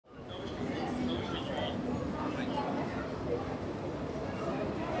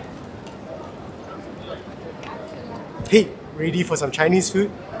Hey, ready for some Chinese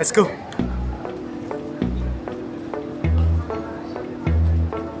food? Let's go!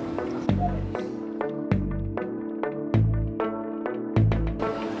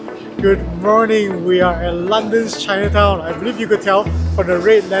 Good morning, we are at London's Chinatown. I believe you could tell from the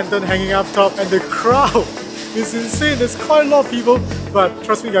red lantern hanging up top, and the crowd is insane. There's quite a lot of people, but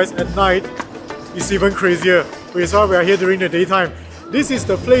trust me guys, at night it's even crazier, which is why we are here during the daytime. This is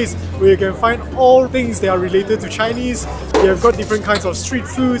the place where you can find all things that are related to Chinese. We have got different kinds of street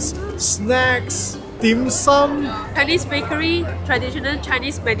foods, snacks, dim sum, Chinese bakery, traditional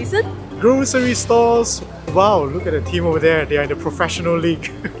Chinese medicine, grocery stores. Wow, look at the team over there, they are in the professional league.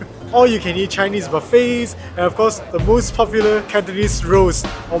 All you can eat Chinese buffets, and of course the most popular Cantonese Roast,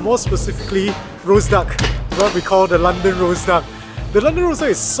 or more specifically roast duck, what we call the London roast duck. The London roast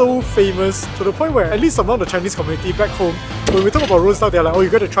duck is so famous to the point where at least among the Chinese community back home, when we talk about roast duck, they're like, oh, you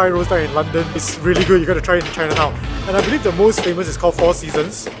gotta try roast duck in London, it's really good, you gotta try it in Chinatown. And I believe the most famous is called Four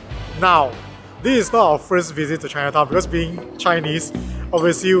Seasons. Now, this is not our first visit to Chinatown because being Chinese,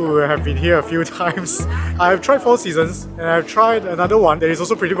 obviously we have been here a few times. I've tried Four Seasons and I've tried another one that is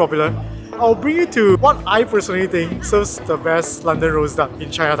also pretty popular. I'll bring you to what I personally think serves the best London roast duck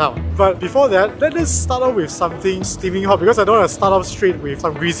in Chinatown. But before that, let us start off with something steaming hot because I don't want to start off straight with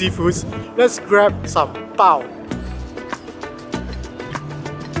some greasy foods. Let's grab some bao.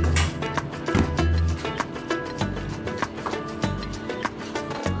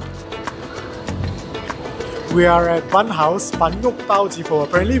 We are at Bun House, Ban Bao Jipo,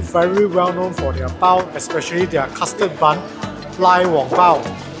 apparently very well known for their bao, especially their custard bun, Lai Wong Bao,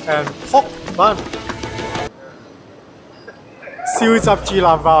 and pork bun. Siu Zap Ji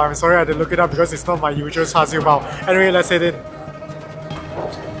Lam Bao. I'm sorry I had to look it up because it's not my usual char siu bao. Anyway, let's head in.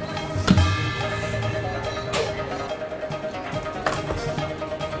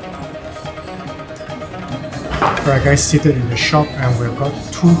 Alright guys, seated in the shop and we've got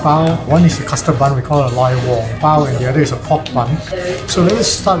two bao. One is the custard bun, we call it a Lai Wong Bao, and the other is a pork bun. So let us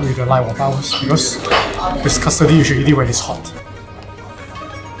start with the Lai Wong Bao because it's custardy, you should eat it when it's hot.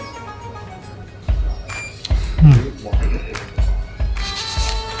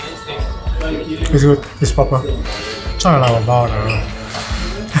 It's good, it's proper. It's not a Lai Wong Bao,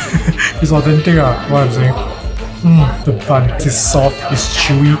 it's authentic, what I'm saying. The bun is soft, it's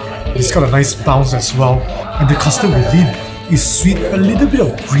chewy, it's got a nice bounce as well. And the custard within is sweet, a little bit of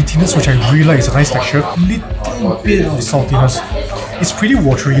grittiness, which I really like. It's a nice texture, a little bit of saltiness. It's pretty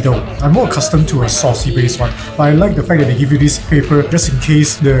watery though. I'm more accustomed to a saucy based one, but I like the fact that they give you this paper just in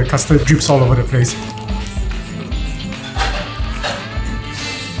case the custard drips all over the place.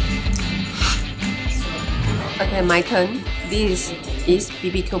 Okay, my turn. This is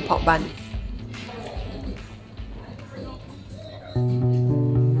BBQ pork bun.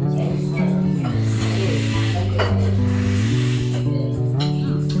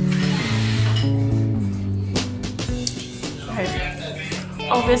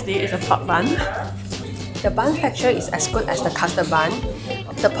 Obviously, it's a pork bun. The bun texture is as good as the custard bun.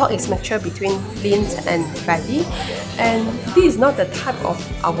 The pork is mixture between lean and fatty. And this is not the type of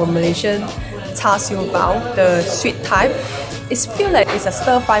our Malaysian char siu bao, the sweet type. It feels like it's a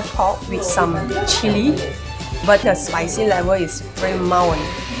stir-fried pork with some chili, but the spicy level is very mild.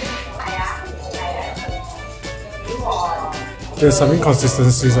 There's some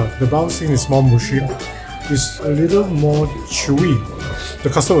inconsistencies. The bao thing is more mushy. It's a little more chewy. The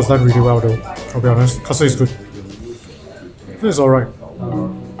custard was done really well though, I'll be honest. Custard is good. It's alright.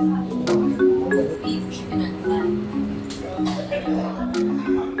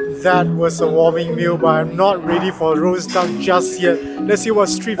 That was a warming meal, but I'm not ready for roast duck just yet. Let's see what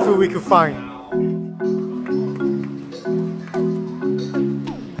street food we could find.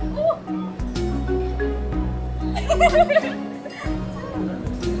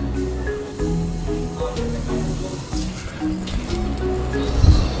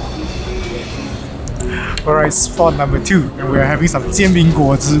 Alright, spot number 2, and we are having some jianbing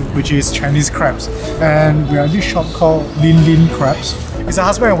guozi, which is Chinese crepes. And we are in this shop called Lin Crepes. It's a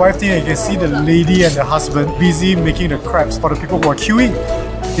husband and wife thing, and you can see the lady and the husband busy making the crepes for the people who are queuing.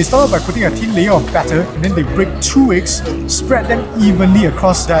 They start by putting a thin layer of batter, and then they break 2 eggs, spread them evenly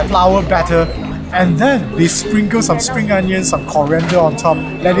across that flour batter, and then they sprinkle some spring onions, some coriander on top,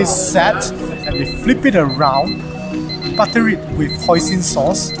 let it set, and they flip it around, butter it with hoisin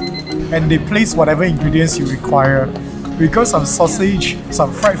sauce, and they place whatever ingredients you require. We got some sausage,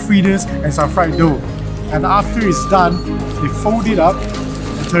 some fried fritters, and some fried dough. And after it's done, they fold it up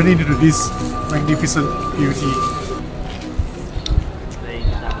and turn it into this magnificent beauty.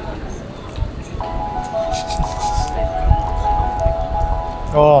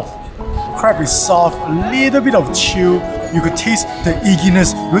 Oh, crepe is soft, a little bit of chew. You could taste the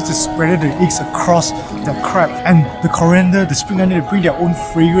egginess because they spread the eggs across the crepe. And the coriander, the spring onion, they bring their own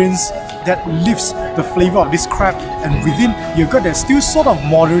fragrance that lifts the flavor of this crepe. And within, you've got that still sort of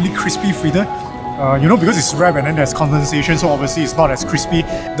moderately crispy fritter. You know, because it's wrapped and then there's condensation, so obviously it's not as crispy.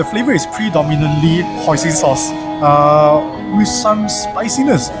 The flavor is predominantly hoisin sauce with some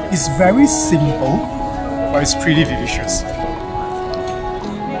spiciness. It's very simple, but it's pretty delicious.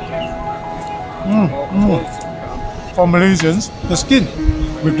 For Malaysians, the skin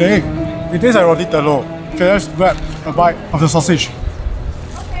with the egg, it tastes like roti telur. Okay, let's grab a bite of the sausage.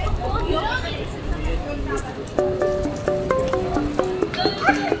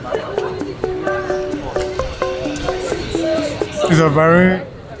 It's a very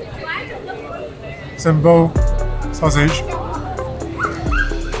simple sausage.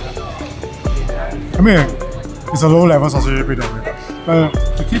 I mean, it's a low-level sausage bit of it. But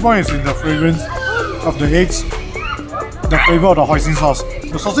the key point is in the fragrance of the eggs, the flavor of the hoisin sauce.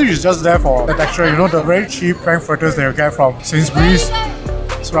 The sausage is just there for the texture, you know, the very cheap frankfurters that you get from Sainsbury's.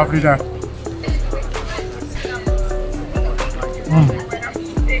 It's roughly there.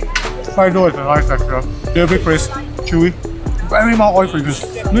 Fried dough is a nice texture. Little bit crisp, chewy. Very mild oil fragrance.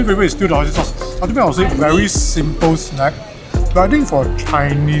 My favorite is still the hoisin sauce. Ultimately, I would say very simple snack. But I think for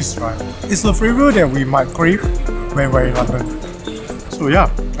Chinese, right, it's the flavor that we might crave when we're in London. So yeah,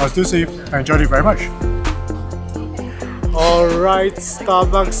 I'll still say I enjoyed it very much. Alright,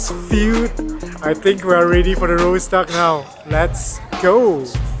 Starbucks filled. I think we're ready for the roast duck now. Let's go!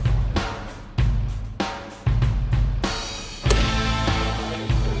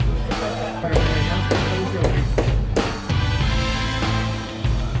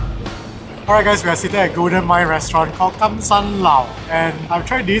 Alright guys, we are seated at Gourmet restaurant called Kam San Lao, and I've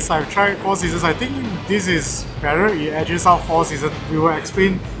tried this, I've tried 4 seasons. I think this is better, it edges out 4 seasons. We will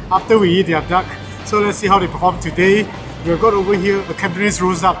explain after we eat their duck. So let's see how they perform today. We've got over here a Cantonese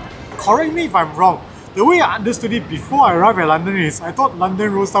roast duck. Correct me if I'm wrong. The way I understood it before I arrived at London is I thought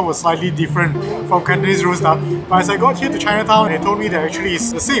London roast duck was slightly different from Cantonese roast duck. But as I got here to Chinatown, they told me that actually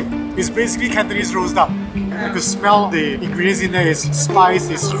it's the same. It's basically Cantonese roast duck. You can smell the ingredients in there. It's spice,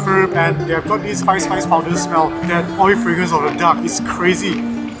 it's herb, and they have got this spice powder smell. That oil fragrance of the duck is crazy.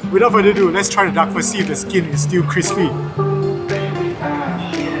 Without further ado, let's try the duck first, see if the skin is still crispy.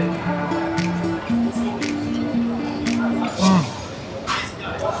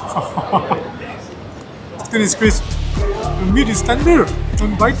 Skin is crisp. The meat is tender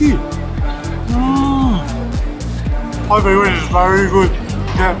and bitey. Oil fragrance is very good.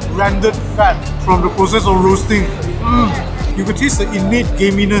 That rendered fat from the process of roasting. You can taste the innate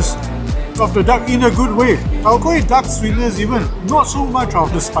gaminess of the duck in a good way. I'll call it duck sweetness even. Not so much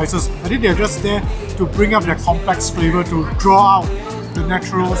of the spices. I think they're just there to bring up their complex flavor, to draw out the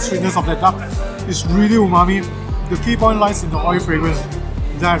natural sweetness of the duck. It's really umami. The key point lies in the oil fragrance.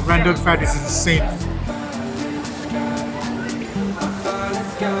 That rendered fat is insane.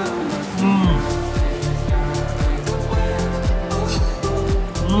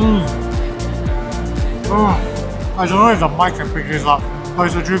 I don't know if the mic can pick this up, but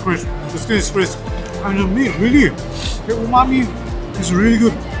it's actually crisp. The skin is crisp. And the meat, really, the umami is really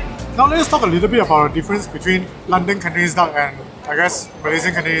good. Now let's talk a little bit about the difference between London Cantonese duck and, I guess,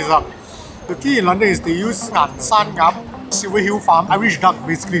 Malaysian Cantonese duck. The key in London is they use Ngan San Ngam, Silver Hill Farm, Irish duck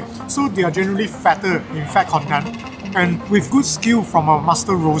basically. So they are generally fatter in fat content. And with good skill from a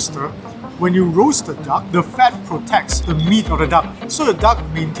master roaster, when you roast the duck, the fat protects the meat of the duck. So the duck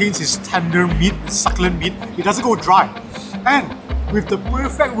maintains its tender meat, succulent meat. It doesn't go dry. And with the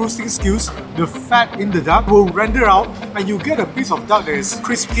perfect roasting skills, the fat in the duck will render out and you get a piece of duck that is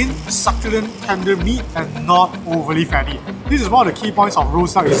crisp in, succulent, tender meat and not overly fatty. This is one of the key points of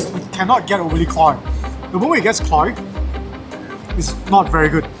roast duck is it cannot get overly cloyed. The moment it gets cloyed, it's not very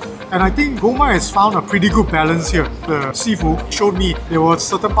good. And I think Gourmet has found a pretty good balance here. The seafood showed me there were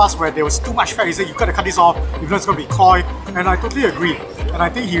certain parts where there was too much fat. He said, you gotta cut this off, if not it's gonna be cloy. And I totally agree. And I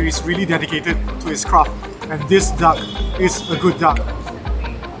think he is really dedicated to his craft. And this duck is a good duck.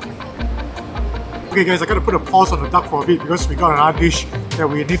 Okay guys, I gotta put a pause on the duck for a bit because we got another dish that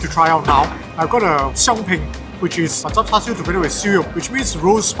we need to try out now. I've got a xiang ping, which is a char siu together with cereal, which means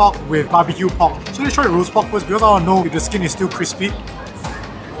roast pork with barbecue pork. So let's try the roast pork first because I want to know if the skin is still crispy.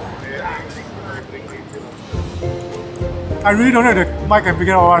 I really don't know if the mic can pick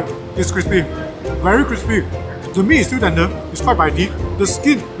it out. It's crispy. Very crispy. The meat is still tender. It's quite bitey. The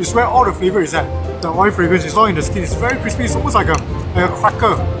skin is where all the flavor is at. The oil fragrance is all in the skin. It's very crispy. It's almost like a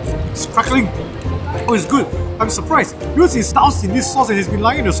cracker. It's crackling. Oh, it's good. I'm surprised because it's doused in this sauce and it's been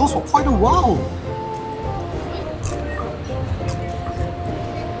lying in the sauce for quite a while.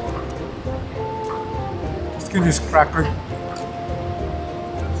 Skin is crackling.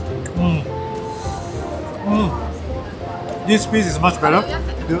 This piece is much better.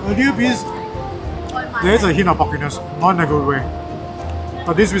 The earlier piece, there is a hint of pockiness, not in a good way.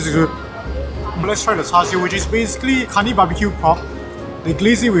 But this piece is good. Let's try the char siu, which is basically honey barbecue pork. They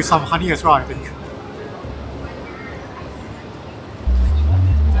glaze it with some honey as well, I think.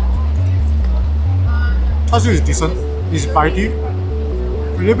 Char siu is decent. It's bitey.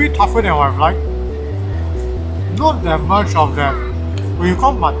 A little bit tougher than what I've liked. Not that much of that. When you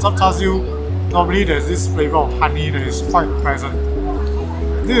call matchup char siu, normally there's this flavor of honey that is quite present.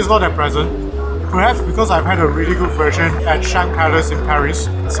 This is not that present. Perhaps because I've had a really good version at Shang Palace in Paris.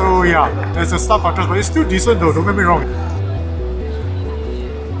 So yeah, there's a stark contrast, but it's still decent though, don't get me wrong.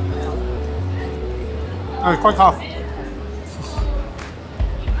 Oh, it's quite tough.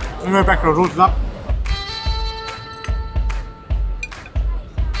 Anyway, back to the roast duck.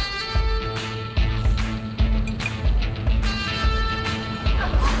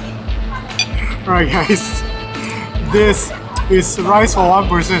 Alright guys, this is rice for one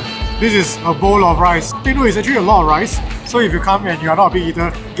person. This is a bowl of rice. You know, it's actually a lot of rice. So if you come and you're not a big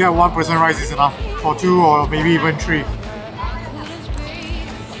eater, get one person rice is enough. For two or maybe even three.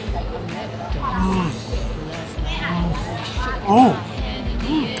 Oh!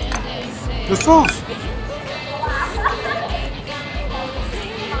 The sauce!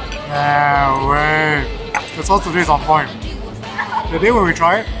 Yeah, wait. The sauce today is on point. The day when we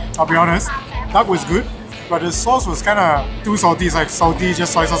tried it, I'll be honest, duck was good, but the sauce was kind of too salty. It's like salty,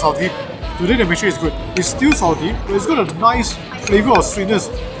 just soy sauce salty. Today the mixture is good. It's still salty, but it's got a nice flavor of sweetness.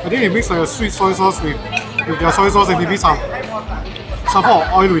 I think they mix like a sweet soy sauce with their soy sauce and maybe some form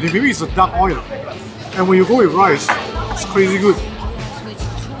of oil with it. Maybe it's a duck oil. And when you go with rice, it's crazy good.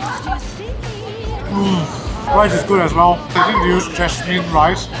 Rice is good as well. I think they use jasmine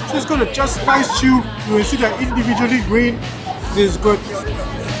rice, so it's got a just nice chew. You will see that individually grain. This is good.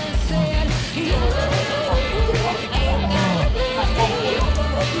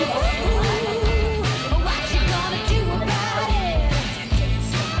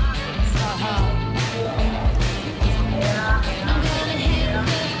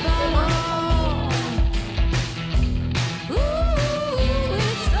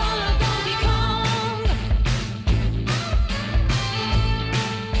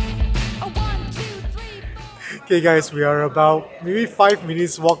 Okay guys, we are about maybe 5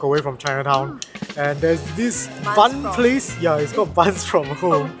 minutes walk away from Chinatown, and there's this bun place. Yeah, it's called Buns from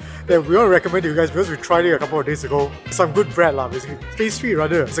Home that we want to recommend to you guys because we tried it a couple of days ago. Some good bread lah, basically. Pastry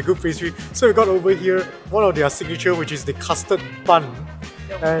rather, it's a good pastry. So we got over here one of their signature, which is the custard bun.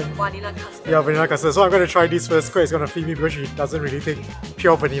 And vanilla custard. Yeah, vanilla custard. So I'm going to try this first. Square is going to feed me because she doesn't really take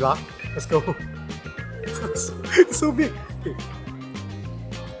pure vanilla. Let's go. It's so big. Okay.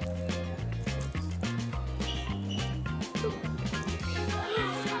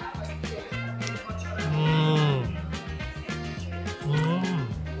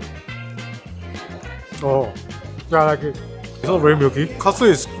 Oh, yeah, I like it. It's not very milky. Custard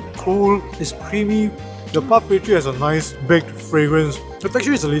is cool, it's creamy. The puff pastry has a nice baked fragrance. The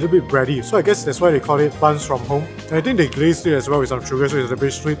texture is a little bit bready, so I guess that's why they call it Buns from Home. And I think they glazed it as well with some sugar, so it's a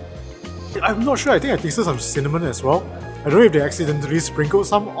bit sweet. I'm not sure, I think I tasted some cinnamon as well. I don't know if they accidentally sprinkled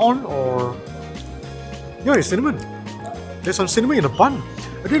some on or... Yeah, it's cinnamon. There's some cinnamon in the bun.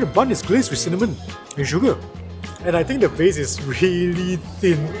 I think the bun is glazed with cinnamon and sugar. And I think the base is really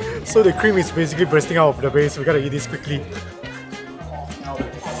thin, so the cream is basically bursting out of the base. We gotta eat this quickly.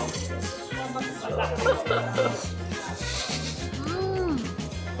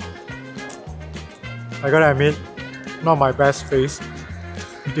 I gotta admit, not my best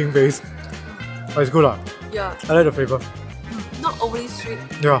eating face, but it's good lah. Yeah. I like the flavor. Not overly sweet.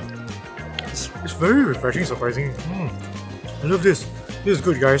 Yeah. It's very refreshing, surprisingly. I love this. This is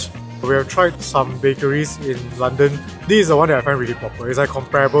good, guys. We have tried some bakeries in London. This is the one that I find really proper. It's like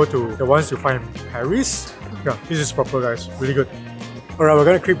comparable to the ones you find in Paris. Yeah, this is proper guys, really good. Alright, we're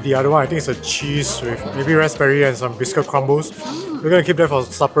gonna creep the other one. I think it's a cheese with maybe raspberry and some biscuit crumbles. We're gonna keep that for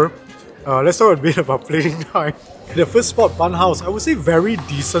supper. Let's talk a bit about plating time. The first spot, Bun House, I would say very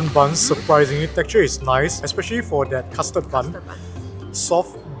decent buns, surprisingly. Texture is nice, especially for that custard bun.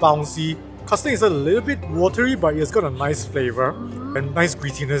 Soft, bouncy. Custard is a little bit watery, but it's got a nice flavor and nice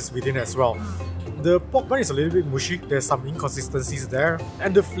grittiness within as well. The pork bun is a little bit mushy, there's some inconsistencies there.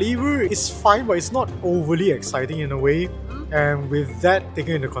 And the flavor is fine, but it's not overly exciting in a way. And with that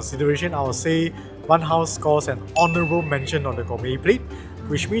taken into consideration, I would say Bun House scores an honourable mention on the gourmet plate,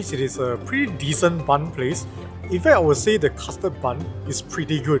 which means it is a pretty decent bun place In fact, I would say the custard bun is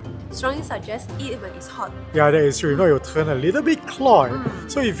pretty good. Strongly suggest eat it when it's hot. Yeah, that is true. You know, it'll turn a little bit cloy.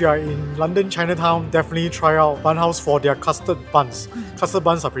 So if you are in London, Chinatown, definitely try out Bun House for their custard buns. Custard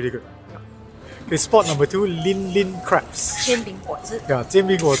buns are pretty good. Okay, spot number 2, Lin Crepes. 煎饼果子. Yeah, 煎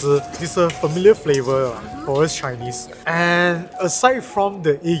饼果子 is a familiar flavor for us Chinese. And aside from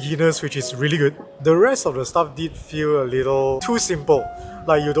the egginess, which is really good, the rest of the stuff did feel a little too simple.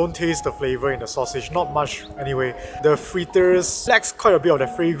 Like you don't taste the flavor in the sausage, not much anyway. The fritters lacks quite a bit of the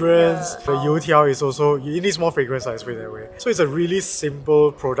fragrance. The youtiao is also, it needs more fragrance, let's put it that way. So it's a really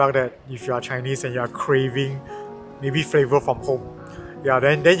simple product that if you are Chinese and you are craving maybe flavor from home, yeah,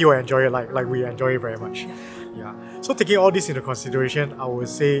 then you will enjoy it like we enjoy it very much. Yeah. So taking all this into consideration, I would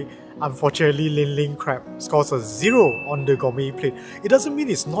say unfortunately Lin Crepe scores a 0 on the gourmet plate. It doesn't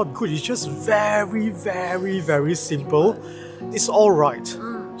mean it's not good, it's just very simple. It's alright.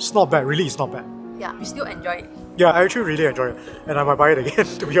 It's not bad, really it's not bad. Yeah, you still enjoy it. Yeah, I actually really enjoy it. And I might buy it again,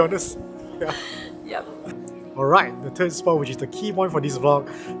 to be honest. Yeah. Yep. Alright, the third spot, which is the key point for this vlog,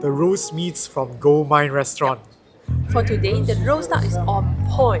 the roast meats from Gourmet restaurant. For today, the roast duck is on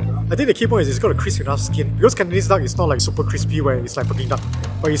point. I think the key point is it's got a crisp enough skin. Because Cantonese duck is not like super crispy where it's like Peking duck,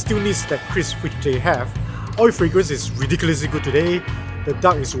 but it still needs that crisp which they have. Oil fragrance is ridiculously good today. The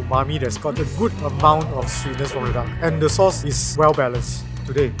duck is umami, there's got a good amount of sweetness from the duck. And the sauce is well balanced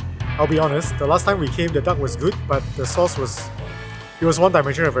today. I'll be honest, the last time we came, the duck was good, but the sauce was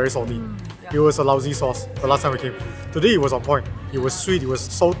one-dimensional and very salty. It was a lousy sauce the last time we came. Today it was on point. It was sweet, it was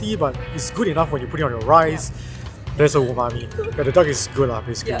salty, but it's good enough when you put it on your rice. There's a umami. Yeah, the duck is good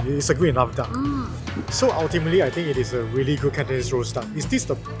basically. Yeah. It's a good enough duck. So ultimately, I think it is a really good Cantonese roast duck. Is this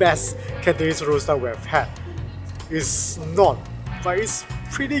the best Cantonese roast duck we have had? It's not, but it's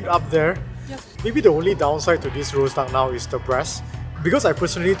pretty up there. Yep. Maybe the only downside to this roast duck now is the breast. Because I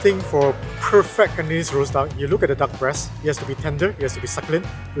personally think for perfect Cantonese roast duck, you look at the duck breast, it has to be tender, it has to be succulent,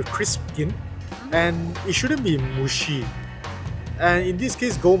 with crisp skin, and it shouldn't be mushy. And in this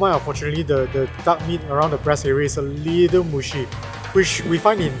case, Gourmet, unfortunately, the duck meat around the breast area is a little mushy, which we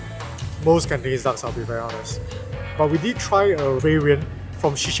find in most Cantonese ducks, I'll be very honest. But we did try a variant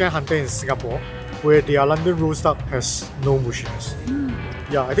from Shishan Hunter in Singapore, where their London roast duck has no mushiness.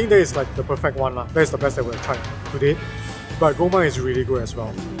 Yeah, I think that is like the perfect one. That is the best that we've tried to date. But Gourmet is really good as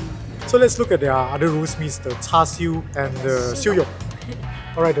well. So let's look at their other roast meats, the char siu and the siu yok.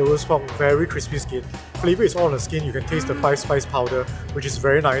 Alright, the roast pork, very crispy skin. Flavor is all on the skin, you can taste the 5-spice powder, which is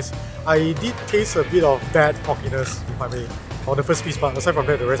very nice. I did taste a bit of bad porkiness, if I may, on the first piece, but aside from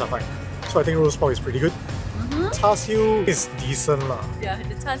that, the rest are fine. So I think roast pork is pretty good. Char siu is decent lah. Yeah,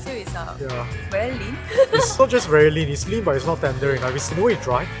 the char siu is very lean. It's not just very lean, it's lean but it's not tender enough. It's in a way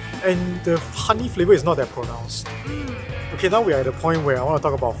dry, and the honey flavor is not that pronounced. Okay, now we are at the point where I want to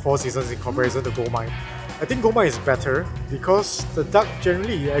talk about Four Seasons in comparison to Gourmet. I think Gourmet is better because the duck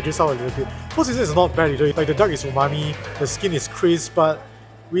generally edges out a little bit. Four Seasons is not bad either. Like the duck is umami, the skin is crisp, but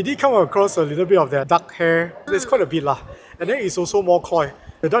we did come across a little bit of that duck hair. There's quite a bit lah. And then it's also more cloy.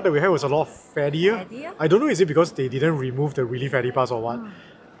 The duck that we had was a lot fattier. I don't know, is it because they didn't remove the really fatty parts or what?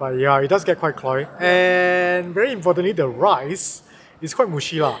 But yeah, it does get quite cloy. And very importantly, the rice is quite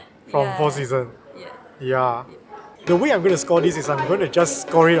mushy lah from Four Seasons. Yeah. The way I'm going to score this is I'm going to just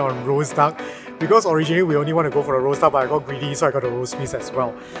score it on roast duck, because originally we only want to go for the roast duck, but I got greedy, so I got the roast meats as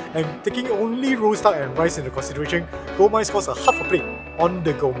well. And taking only roast duck and rice into consideration, Gourmet scores a half a plate on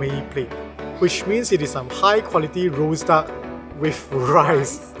the Gourmet plate, which means it is some high quality roast duck with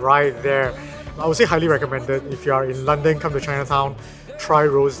rice right there. I would say highly recommended. If you are in London, come to Chinatown, try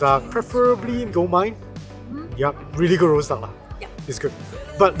roast duck, preferably in Gourmet. Yep, really good roast duck lah. It's good.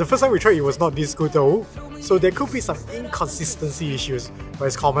 But the first time we tried it was not this good though, so there could be some inconsistency issues, but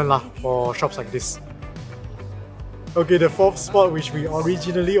it's common lah for shops like this. Okay, the fourth spot, which we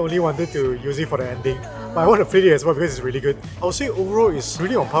originally only wanted to use it for the ending, but I want to play it as well because it's really good. I would say overall it's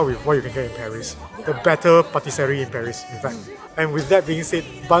really on par with what you can get in Paris. The better patisserie in Paris, in fact. And with that being said,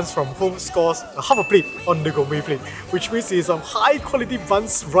 Buns from home scores a half a plate on the Gourmet plate, which means it's some high quality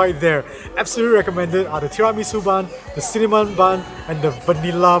buns right there. Absolutely recommended are the tiramisu bun, the cinnamon bun, and the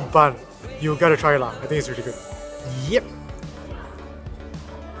vanilla bun. You gotta try it lah. I think it's really good. Yep.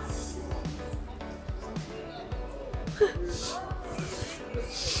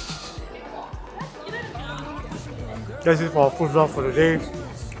 That's it for our food vlog for the day.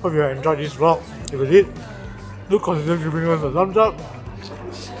 Hope you enjoyed this vlog. If you did, do consider giving us a thumbs up.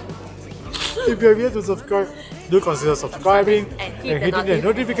 If you are here to subscribe, do consider subscribing and hitting the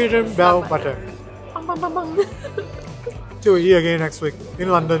notification bell button. Till we eat again next week in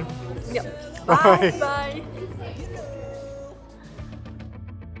London. Yep. Bye. Bye.